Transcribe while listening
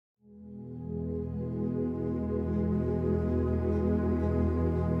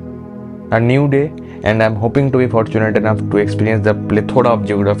a new day, and I'm hoping to be fortunate enough to experience the plethora of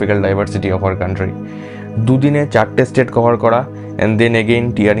geographical diversity of our country. 2 দিনে 4টে state cover করা, and then again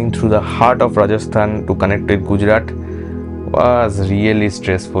tearing through the heart of Rajasthan to connect with Gujrat was really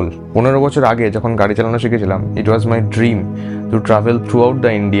stressful. 15 বছর আগে যখন গাড়ি চালানো শিখেছিলাম, it was my dream to travel throughout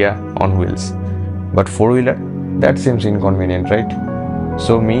the India on wheels. But four-wheeler, that seems inconvenient, right?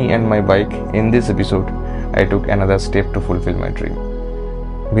 So me and my bike, in this episode, I took another step to fulfill my dream.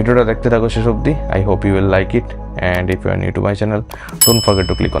 ভিডিওটা দেখতে থাকো শেষ অবধি. I hope you will like it, and if you are new to my channel, don't forget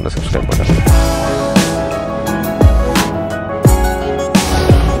to click on the subscribe button.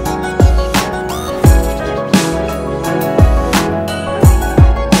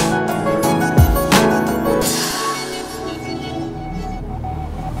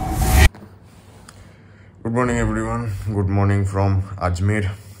 Good morning everyone, good morning from Ajmer.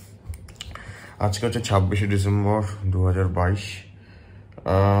 আজকে হচ্ছে 26শে December 2022।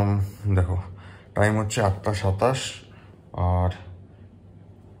 দেখো time হচ্ছে 8:27 আর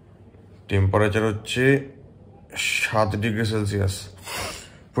temperature হচ্ছে 7 degree Celsius,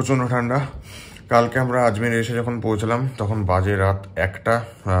 প্রচণ্ড ঠান্ডা। কালকে আমরা আজমের এসে যখন পৌঁছলাম তখন বাজে রাত 1টা।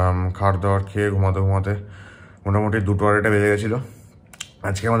 খাওয়ার দাওয়ার খেয়ে ঘুমাতে ঘুমাতে মোটামুটি 2-2:30 বেজে গেছিলো।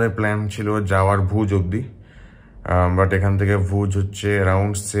 আজকে আমাদের প্ল্যান ছিল যাওয়ার ভুজ অবধি, বাট এখান থেকে ভুজ হচ্ছে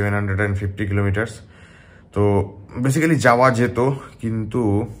অ্যারাউন্ড 750 কিলোমিটার্স। তো বেসিক্যালি যাওয়া যেত, কিন্তু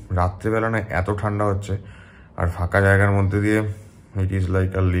রাত্রেবেলা না এত ঠান্ডা হচ্ছে আর ফাঁকা জায়গার মধ্যে দিয়ে it is like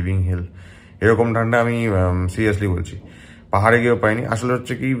a living হেল। এরকম ঠান্ডা আমি সিরিয়াসলি বলছি পাহাড়ে গিয়েও পাইনি। আসলে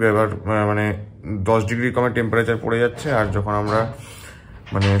হচ্ছে কি ব্যাপার, মানে 10 ডিগ্রি কমে টেম্পারেচার পড়ে যাচ্ছে, আর যখন আমরা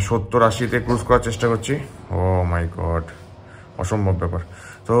মানে 70-80-তে ক্রুজ করার চেষ্টা করছি, ও মাই গড, অসম্ভব ব্যাপার।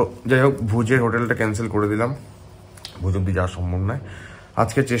 তো যাই হোক, ভুজের হোটেলটা ক্যান্সেল করে দিলাম, ভুজ অব্দি যাওয়া সম্ভব নয়।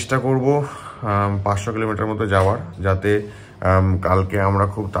 আজকে চেষ্টা করব 500 কিলোমিটার মতো যাওয়ার, যাতে কালকে আমরা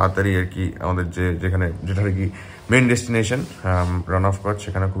খুব তাড়াতাড়ি আর কি আমাদের যেটা আর কি main destination run of Kutch,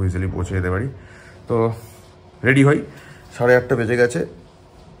 সেখানে খুব ইজিলি পৌঁছে যেতে পারি। তো রেডি হই, 8:30 বেজে গেছে,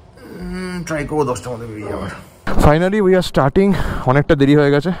 ট্রাই করবো 10টার মধ্যে বেরিয়ে যাওয়ার। Finally we are starting. অনেকটা দেরি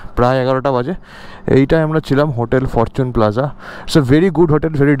হয়ে গেছে, প্রায় 11টা বাজে। এইটাই আমরা ছিলাম, hotel Fortune plaza. It's a very good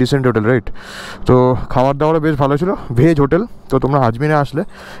hotel, very dissent hotel, right? তো খাবার দাবারও বেশ ভালো ছিল, ভেজ হোটেল। তো তোমরা আজমিরে আসলে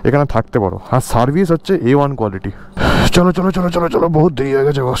এখানে থাকতে পারো, আর সার্ভিস হচ্ছে A1 কোয়ালিটি। চলো চলো চলো চলো চলো, বহুত দেরি হয়ে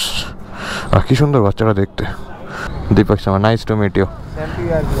গেছে বস। আর কি সুন্দর বাচ্চারা দেখতে। Dipak Sharma, nice to meet you.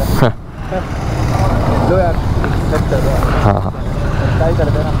 হ্যাঁ হ্যাঁ,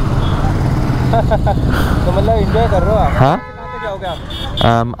 तो मतलब एंजॉय कर रहे हो आप? हाँ, कहाँ पे जाओगे आप?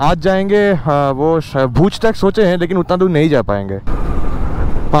 आज जाएंगे वो भुज तक सोचे हैं, लेकिन उतना दूर नहीं जा पाएंगे।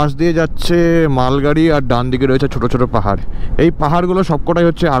 পাশ দিয়ে যাচ্ছে মালগাড়ি, আর ডান দিকে রয়েছে ছোট ছোট পাহাড়। এই পাহাড়গুলো সবকটাই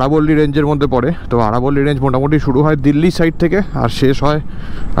হচ্ছে আরাবল্লী রেঞ্জের মধ্যে পড়ে। তো আরাবল্লী রেঞ্জ মোটামুটি শুরু হয় দিল্লি সাইড থেকে আর শেষ হয়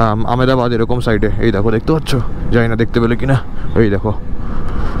আহমেদাবাদ এরকম সাইডে। এই দেখো, দেখতে পাচ্ছ? জানি না দেখতে পেলে কিনা, এই দেখো।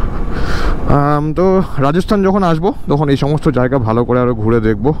 তো রাজস্থান যখন আসবো তখন এই সমস্ত জায়গা ভালো করে আরও ঘুরে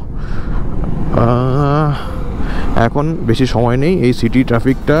দেখবো। এখন বেশি সময় নেই, এই সিটি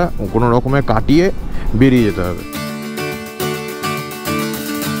ট্রাফিকটা কোনো রকমে কাটিয়ে বেরিয়ে যেতে হবে।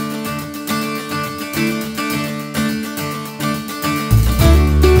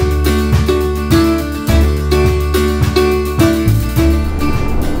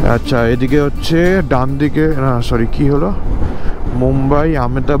 আচ্ছা, এদিকে হচ্ছে ডান দিকে, না সরি কি হলো, মুম্বাই,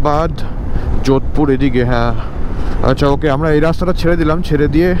 আহমেদাবাদ, যোধপুর এদিকে। হ্যাঁ আচ্ছা ওকে, আমরা এই রাস্তাটা ছেড়ে দিলাম, ছেড়ে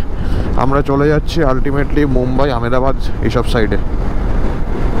দিয়ে আমরা চলে যাচ্ছি আলটিমেটলি মুম্বাই, আহমেদাবাদ এইসব সাইডে।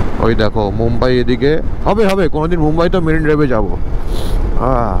 ওই দেখো মুম্বাই এদিকে হবে হবে, কোনোদিন মুম্বাই তো মেরিন ড্রাইভে যাবো।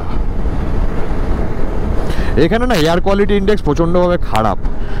 এখানে না এয়ার কোয়ালিটি ইন্ডেক্স প্রচণ্ডভাবে খারাপ,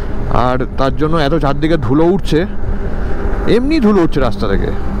 আর তার জন্য এত চারদিকে ধুলো উঠছে, এমনি ধুলো উঠছে রাস্তা থেকে,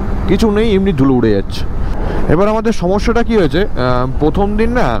 কিছু নেই এমনি ধুলো উড়ে যাচ্ছে। এবার আমাদের সমস্যাটা কি হয়েছে, প্রথম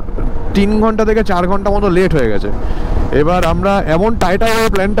দিন না 3 ঘন্টা থেকে 4 ঘন্টা মতো লেট হয়ে গেছে। এবার আমরা এমন টাইটাভাবে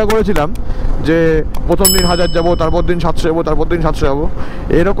প্ল্যানটা করেছিলাম যে প্রথম দিন 1000 যাবো, তারপর দিন 700 যাবো, তারপর দিন 700 যাবো।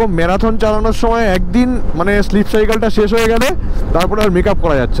 এরকম ম্যারাথন চালানোর সময় একদিন মানে স্লিপ সাইকেলটা শেষ হয়ে গেলে তারপরে আর মেকআপ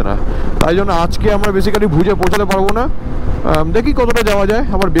করা যাচ্ছে না। তাই জন্য আজকে আমরা বেসিক্যালি ভুজে পৌঁছাতে পারবো না, দেখি কতটা যাওয়া যায়।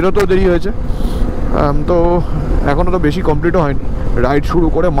 আমার বেরোতেও দেরি হয়েছে, তো এখনও তো বেশি কমপ্লিটও হয়নি। রাইড শুরু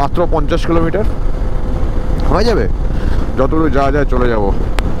করে মাত্র 50 কিলোমিটার হয়ে যাবে, যতদূর যাওয়া যায় চলে যাব।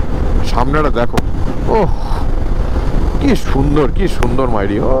 সামনেটা দেখো, ওহ কি সুন্দর, কি সুন্দর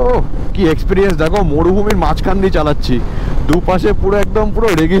মাইরি, ও কি এক্সপিরিয়েন্স দেখো। মরুভূমির মাঝখান দিয়ে চালাচ্ছি, দুপাশে পুরো একদম পুরো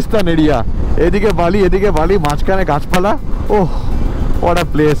রেগিস্তান এরিয়া, এদিকে বালি এদিকে বালি, মাঝখানে গাছপালা। ওহ হোয়াট আ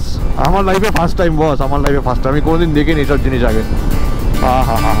প্লেস। আমার লাইফে ফার্স্ট টাইম বস, আমার লাইফে ফার্স্ট টাইম। আমি কোনোদিন দেখিনি এইসব জিনিস আগে। হা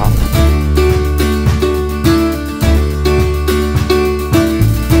হা হা হা।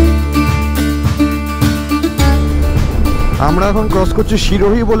 আমরা এখন ক্রস করছি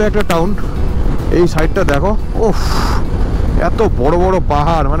সিরোহি বলে একটা টাউন। এই সাইডটা দেখো, ওফ এত বড় বড়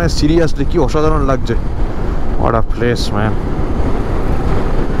পাহাড়, মানে সিরিয়াসলি কি অসাধারণ লাগছে। What a place, man.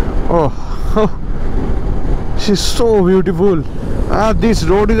 Oh, she's so beautiful. This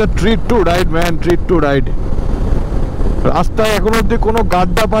road is a treat to ride, man, treat to ride. রাস্তায় এখন অব্দি কোনো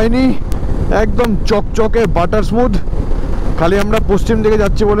গাড্ডা পাইনি, একদম চকচকে বাটার স্মুথ। খালি আমরা পশ্চিম দিকে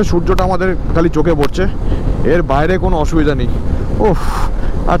যাচ্ছি বলে সূর্যটা আমাদের খালি চোখে পড়ছে, এর বাইরে কোনো অসুবিধা নেই। ওফ,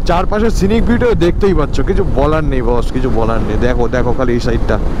 আর চারপাশে সিনিক ভিউটা দেখতেই পাচ্ছ, কিছু বলার নেই বস, কিছু বলার নেই। দেখো দেখো খালি এই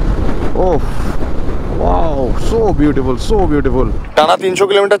সাইডটা, ওফ wow, so beautiful, so beautiful. টানা 300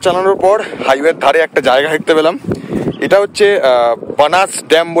 কিলোমিটার চালানোর পর হাইওয়ের ধারে একটা জায়গা দেখতে পেলাম। এটা হচ্ছে বানাস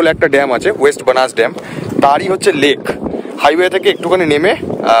ড্যাম বলে একটা ড্যাম আছে, ওয়েস্ট বানাস ড্যাম, তারই হচ্ছে লেক। হাইওয়ে থেকে একটুখানি নেমে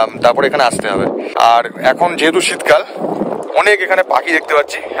তারপরে এখানে আসতে হবে। আর এখন যেহেতু শীতকাল, অনেক এখানে পাখি দেখতে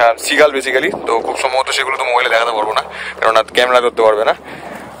পাচ্ছি, সিগাল বেসিক্যালি। তো খুব সম্ভবত সেগুলো তো মোবাইলে দেখাতে পারবো না, কেননা ক্যামেরা ধরতে পারবে না।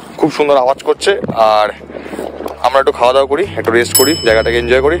 খুব সুন্দর আওয়াজ করছে। আর আমরা একটু খাওয়া দাওয়া করি, একটু রেস্ট করি, জায়গাটাকে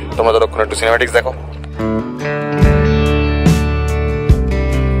এনজয় করি। তোমরা ততক্ষণ একটু সিনেম্যাটিক্স দেখো।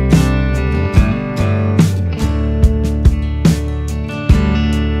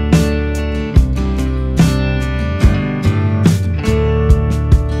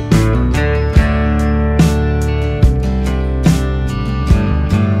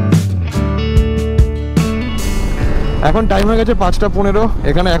 এখন টাইম হয়ে গেছে 5:15।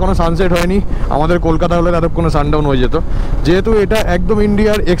 এখানে এখনো সানসেট হয়নি। আমাদের কলকাতা হলে এতক্ষণে সানডাউন হয়ে যেত। যেহেতু এটা একদম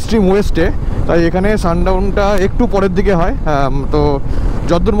ইন্ডিয়ার এক্সট্রিম ওয়েস্টে, তাই এখানে সানডাউনটা একটু পরের দিকে হয়। তো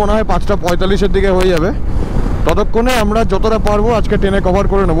যতদূর মনে হয় 5:45-এর দিকে হয়ে যাবে। ততক্ষণে আমরা যতটা পারবো আজকে ট্রেনে কভার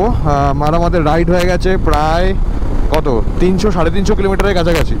করে নেবো। আর আমাদের রাইড হয়ে গেছে প্রায় কত 300-350 কিলোমিটারের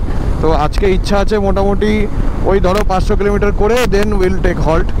কাছাকাছি। তো আজকে ইচ্ছা আছে মোটামুটি ওই ধরো 500 কিলোমিটার করে দেন উইল টেক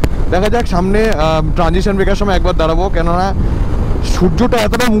হল্ট। দেখা যাক, সামনে ট্রানজিশন ব্রেকের সময় একবার দাঁড়াবো, কেননা সূর্যটা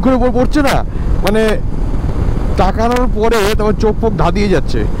এতটা মুখের উপর পড়ছে না, মানে তাকানোর পরে তোমার চোখ ফোক ধাঁধিয়ে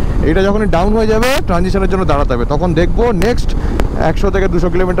যাচ্ছে। এটা যখন ডাউন হয়ে যাবে ট্রানজিশনের জন্য দাঁড়াতে হবে, তখন দেখবো নেক্সট 100 থেকে 200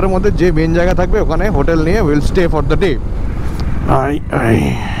 কিলোমিটারের মধ্যে যে মেন জায়গা থাকবে ওখানে হোটেল নিয়ে will stay for the day.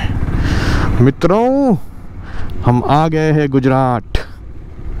 मित्रों, हम आ गए हैं Gujarat.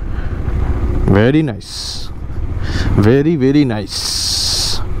 Very nice, very very nice.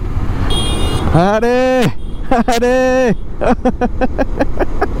 अरे अरे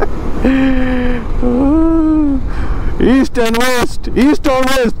ईस्ट एंड वेस्ट, ईस्ट और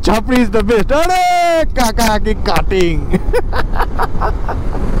वेस्ट, छापड़ी इज द बेस्ट। अरे काका की काटिंग।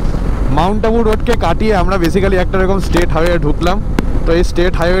 মাউন্ট আবু রোডকে কাটিয়ে আমরা বেসিক্যালি একটা রকম স্টেট হাইওয়ে ঢুকলাম। তো এই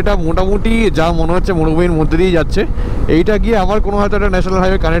স্টেট হাইওয়েটা মোটামুটি যা মনে হচ্ছে মরুভূমির মধ্যে দিয়ে যাচ্ছে। এইটা গিয়ে আবার কোনো হয়তো একটা ন্যাশনাল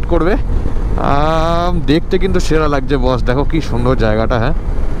হাইওয়ে কানেক্ট করবে। দেখতে কিন্তু সেরা লাগছে বস, দেখো কি সুন্দর জায়গাটা। হ্যাঁ,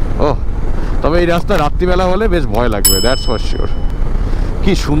 ও তবে এই রাস্তা রাত্রিবেলা হলে বেশ ভয় লাগবে, দ্যাটস ফর শিওর।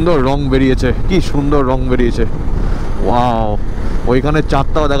 কি সুন্দর রং বেরিয়েছে, কি সুন্দর রং বেরিয়েছে। ওয়াও, ওইখানে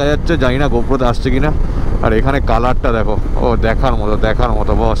চারটাও দেখা যাচ্ছে, জানি না গোপ্রোতে আসছে কিনা। আর এখানে কালারটা দেখো, ও দেখার মতো, দেখার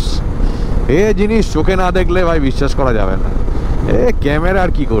মতো বস। এ জিনিস চোখে না দেখলে ভাই বিশ্বাস করা যাবে না। এ ক্যামেরা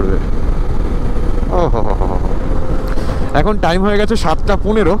আর কি করবে। ও হো হো হো। এখন টাইম হয়ে গেছে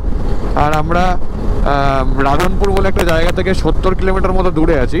 7:15, আর আমরা রাধানপুর বলে একটা জায়গা থেকে 70 কিলোমিটার মতো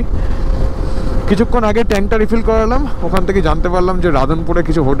দূরে আছি। কিছুক্ষণ আগে ট্যাঙ্কটা রিফিল করালাম, ওখান থেকে জানতে পারলাম যে রাধানপুরে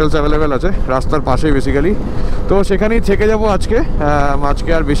কিছু হোটেলস অ্যাভেলেবেল আছে রাস্তার পাশেই বেসিক্যালি। তো সেখানেই থেকে যাব আজকে। আজকে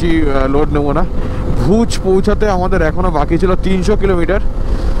আর বেশি লোড নেবো না। ভুজ পৌঁছাতে আমাদের এখনও বাকি ছিল 300 কিলোমিটার।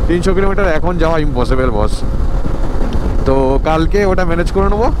 300 কিলোমিটার এখন যাওয়া ইম্পসিবল বস। তো কালকে ওটা ম্যানেজ করে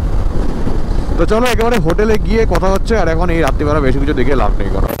নেবো। তো চলো একেবারে হোটেলে গিয়ে কথা হচ্ছে। আর এখন এই রাত্রিবেলা বেশি কিছু দেখে লাভ নেই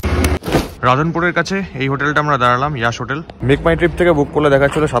কোনো। রাধানপুরের কাছে এই হোটেলটা আমরা দাঁড়ালাম, ইয়াশ হোটেল। মেক মাই ট্রিপ থেকে বুক করলে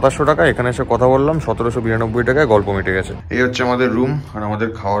দেখাচ্ছিল 2700 টাকা। এখানে এসে কথা বললাম 1792 টাকায়, গল্প মিটে গেছে। এই হচ্ছে আমাদের রুম, আর আমাদের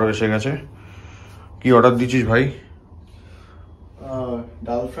খাওয়ারও এসে গেছে। কি অর্ডার দিচ্ছিস ভাই?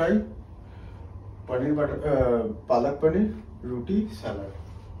 ডাল ফ্রাই, পনির বাটার, পালক পনির, রুটি, স্যালাড।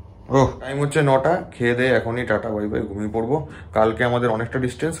 ওহ, টাইম হচ্ছে 9টা। খেয়ে দিয়ে এখনই টাটা বাই বাই, ঘুমিয়ে পড়বো। কালকে আমাদের অনেকটা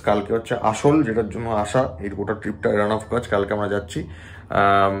ডিস্টেন্স। কালকে হচ্ছে আসল যেটার জন্য আসা এই গোটা ট্রিপটা, রান অফ কাচ। কালকে আমরা যাচ্ছি।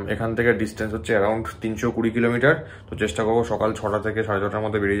 এখান থেকে ডিস্টেন্স হচ্ছে অ্যারাউন্ড 320 কিলোমিটার। তো চেষ্টা করবো সকাল 6টা থেকে 6:30টার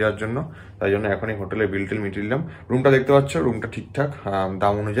মধ্যে বেরিয়ে যাওয়ার জন্য। তাই জন্য এখনই হোটেলে বিল টিল মিটিয়ে দিলাম। রুমটা দেখতে পাচ্ছ, রুমটা ঠিকঠাক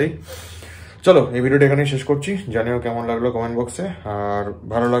দাম অনুযায়ী। চলো এই ভিডিওটা এখানেই শেষ করছি। জানিও কেমন লাগলো কমেন্ট বক্সে, আর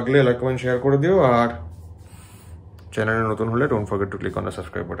ভালো লাগলে লাইক কমেন্ট শেয়ার করে দিও। আর চ্যানেলে নতুন হলে don't forget to click on the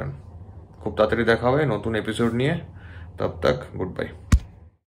subscribe button. খুব তাড়াতাড়ি দেখা হবে নতুন এপিসোড নিয়ে। তব তক গুড বাই।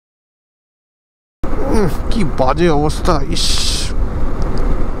 কি বাজে অবস্থা, ইস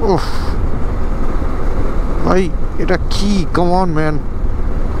ওহ ভাই, এটা কি, কাম অন ম্যান।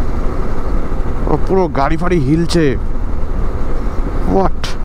 পুরো গাড়ি ফাড়ি হিলছে। হোয়াট